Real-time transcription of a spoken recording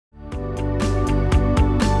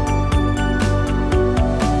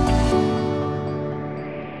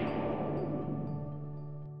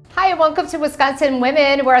Hi, welcome to Wisconsin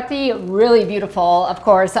Women. We're at the really beautiful, of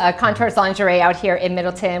course, Contours Lingerie out here in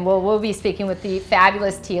Middleton. We'll be speaking with the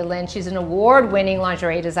fabulous Tia Lynn. She's an award-winning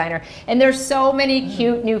lingerie designer, and there's so many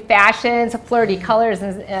cute new fashions, flirty colors,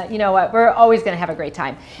 and you know what? We're always going to have a great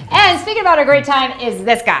time. And speaking about a great time is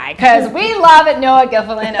this guy, because we love Noah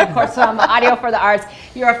Gilfillan, of course, from Audio for the Arts.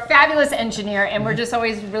 You're a fabulous engineer, and we're just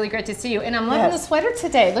always really great to see you. And I'm loving the sweater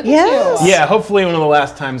today. Look at you. Yeah, hopefully one of the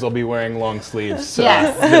last times I'll be wearing long sleeves. So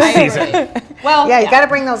Yes, this season. Well, yeah, you got to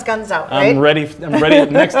bring those guns out, right? I'm ready.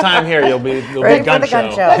 Next time here, you'll be ready gun for the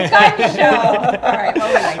show. gun show. Gun show. All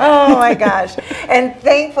right. Oh my gosh! And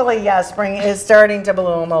thankfully, yes, spring is starting to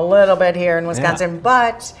bloom a little bit here in Wisconsin.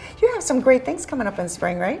 But you have some great things coming up in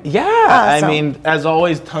spring, right? Yeah, I mean, as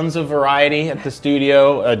always, tons of variety at the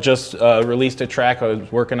studio. Just released a track I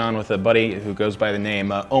was working on with a buddy who goes by the name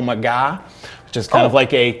OMGAH. Just kind of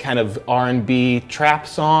like a kind of R&B trap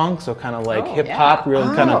song, so kind of like hip hop, real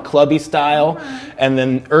kind of clubby style. And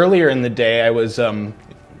then earlier in the day, I was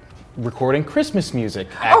recording Christmas music,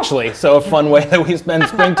 actually. So a fun way that we spend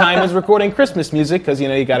springtime is recording Christmas music, because you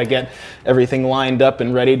know you got to get everything lined up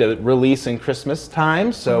and ready to release in Christmas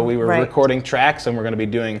time. So we were recording tracks, and we're going to be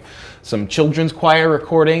doing some children's choir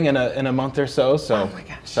recording in a month or so. So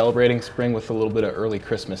celebrating spring with a little bit of early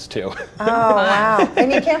Christmas too. Oh wow!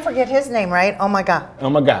 And you can't forget his name, right? Oh my God. Oh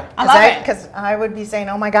my God. I love it. Because I would be saying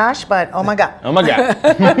oh my gosh, but oh my God. Oh my God.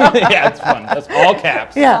 Yeah, it's fun. That's all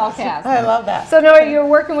caps. Yeah, all caps. I love that. So Noah, you're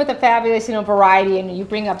working with a fabulous, variety, and you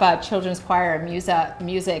bring up children's choir and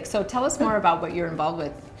music. So tell us more about what you're involved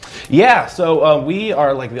with. Yeah, so we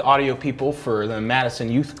are like the audio people for the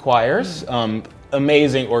Madison Youth Choirs.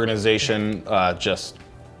 Amazing organization, just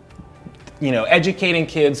educating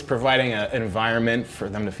kids, providing an environment for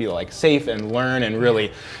them to feel like safe and learn and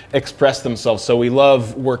really express themselves. So we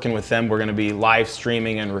love working with them. We're going to be live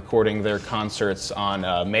streaming and recording their concerts on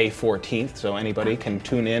May 14th. So anybody can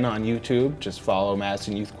tune in on YouTube. Just follow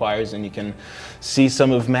Madison Youth Choirs, and you can see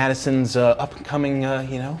some of Madison's upcoming,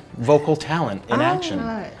 vocal talent in action.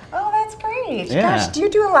 Oh, that's great. Yeah. Gosh, do you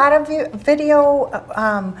do a lot of video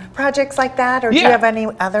projects like that, or do you have any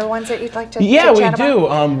other ones that you'd like to Yeah, chat we do.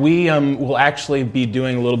 about? We will actually be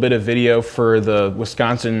doing a little bit of video for the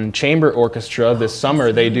Wisconsin Chamber Orchestra this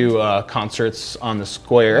summer. They do concerts on the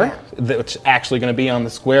Square, which is actually going to be on the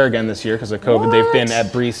Square again this year because of COVID. They've been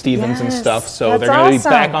at Bree Stevens and stuff, so they're going to be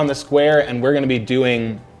back on the Square, and we're going to be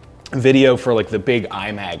doing video for like the big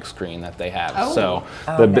IMAG screen that they have, so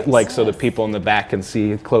so the people in the back can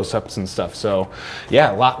see close-ups and stuff. So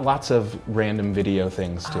yeah, lots of random video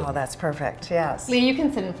things too. Oh, that's perfect. Yes. Lee, you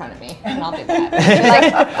can sit in front of me, and I'll do that.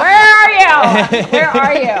 Like, where are you? Where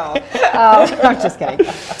are you? I'm just kidding.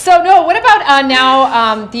 So no, what about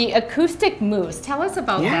now the acoustic moose? Tell us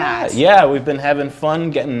about that. Yeah, we've been having fun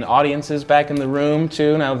getting audiences back in the room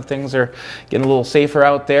too. Now that things are getting a little safer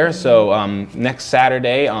out there. So next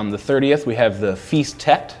Saturday on the 30th, we have the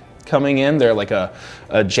Feast-Tet coming in. They're like a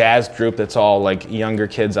jazz group that's all like younger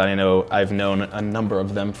kids. I've known a number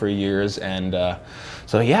of them for years, and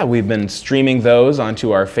so yeah, we've been streaming those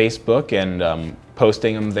onto our Facebook and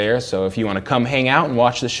posting them there. So if you want to come hang out and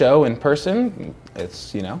watch the show in person,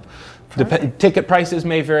 it's ticket prices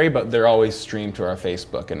may vary, but they're always streamed to our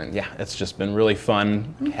Facebook, and yeah, it's just been really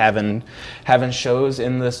fun having shows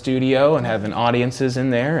in the studio and having audiences in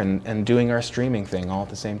there and doing our streaming thing all at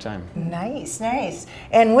the same time. Nice, nice.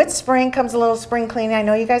 And with spring comes a little spring cleaning. I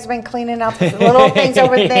know you guys have been cleaning up little things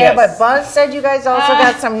over there, but Buzz said you guys also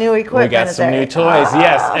got some new equipment. We got some new toys,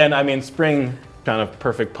 yes, and I mean spring, kind of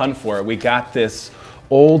perfect pun for it. We got this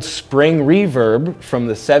old spring reverb from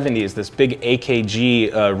the 70s, this big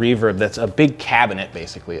AKG reverb that's a big cabinet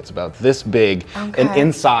basically. It's about this big, and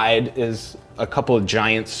inside is a couple of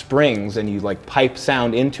giant springs, and you like pipe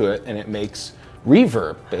sound into it, and it makes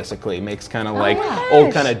reverb basically. It makes kind of like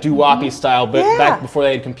old kind of doo-woppy style, but back before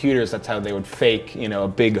they had computers, that's how they would fake a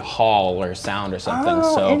big hall or sound or something.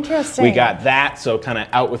 So interesting. we got that, so kind of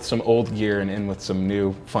out with some old gear and in with some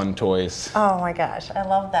new fun toys. Oh my gosh, I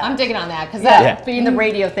love that. I'm digging on that because being the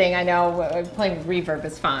radio thing, I know playing reverb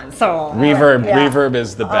is fun. So reverb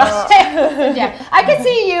is the best. Yeah, I could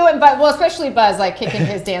see you, but especially Buzz, like kicking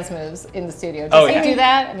his dance moves in the studio. Does he do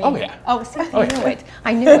that? I mean, see, I knew it.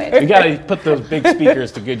 I knew it. You gotta put those big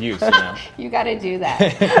speakers to good use. You got to do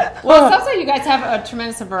that. Well, it sounds like you guys have a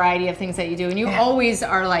tremendous variety of things that you do, and you always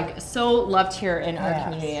are like so loved here in our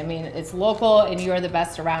community. I mean, it's local, and you are the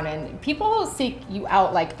best around, and people seek you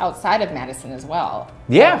out like outside of Madison as well.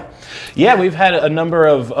 Yeah, we've had a number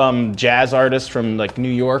of jazz artists from like New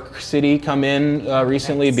York City come in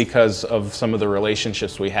recently because of some of the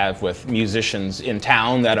relationships we have with musicians in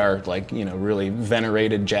town that are like, you know, really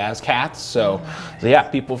venerated jazz cats. So yeah,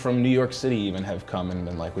 people from New York City even have come and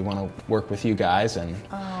been like, we want to work with you guys. And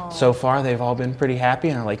so far they've all been pretty happy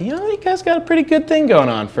and are like, you know, you guys got a pretty good thing going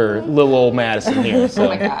on for little old Madison here. So, oh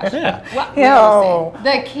my gosh. Yeah.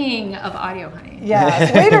 The king of audio, honey.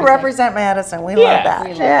 Yes, way to represent Madison. We love that.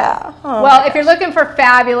 We love Oh, well, if you're looking for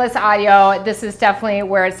fabulous audio, this is definitely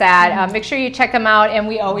where it's at. Make sure you check them out, and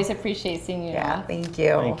we always appreciate seeing you. yeah, thank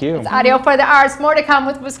you. Thank you. It's Audio for the Arts. More to come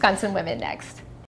with Wisconsin Women next.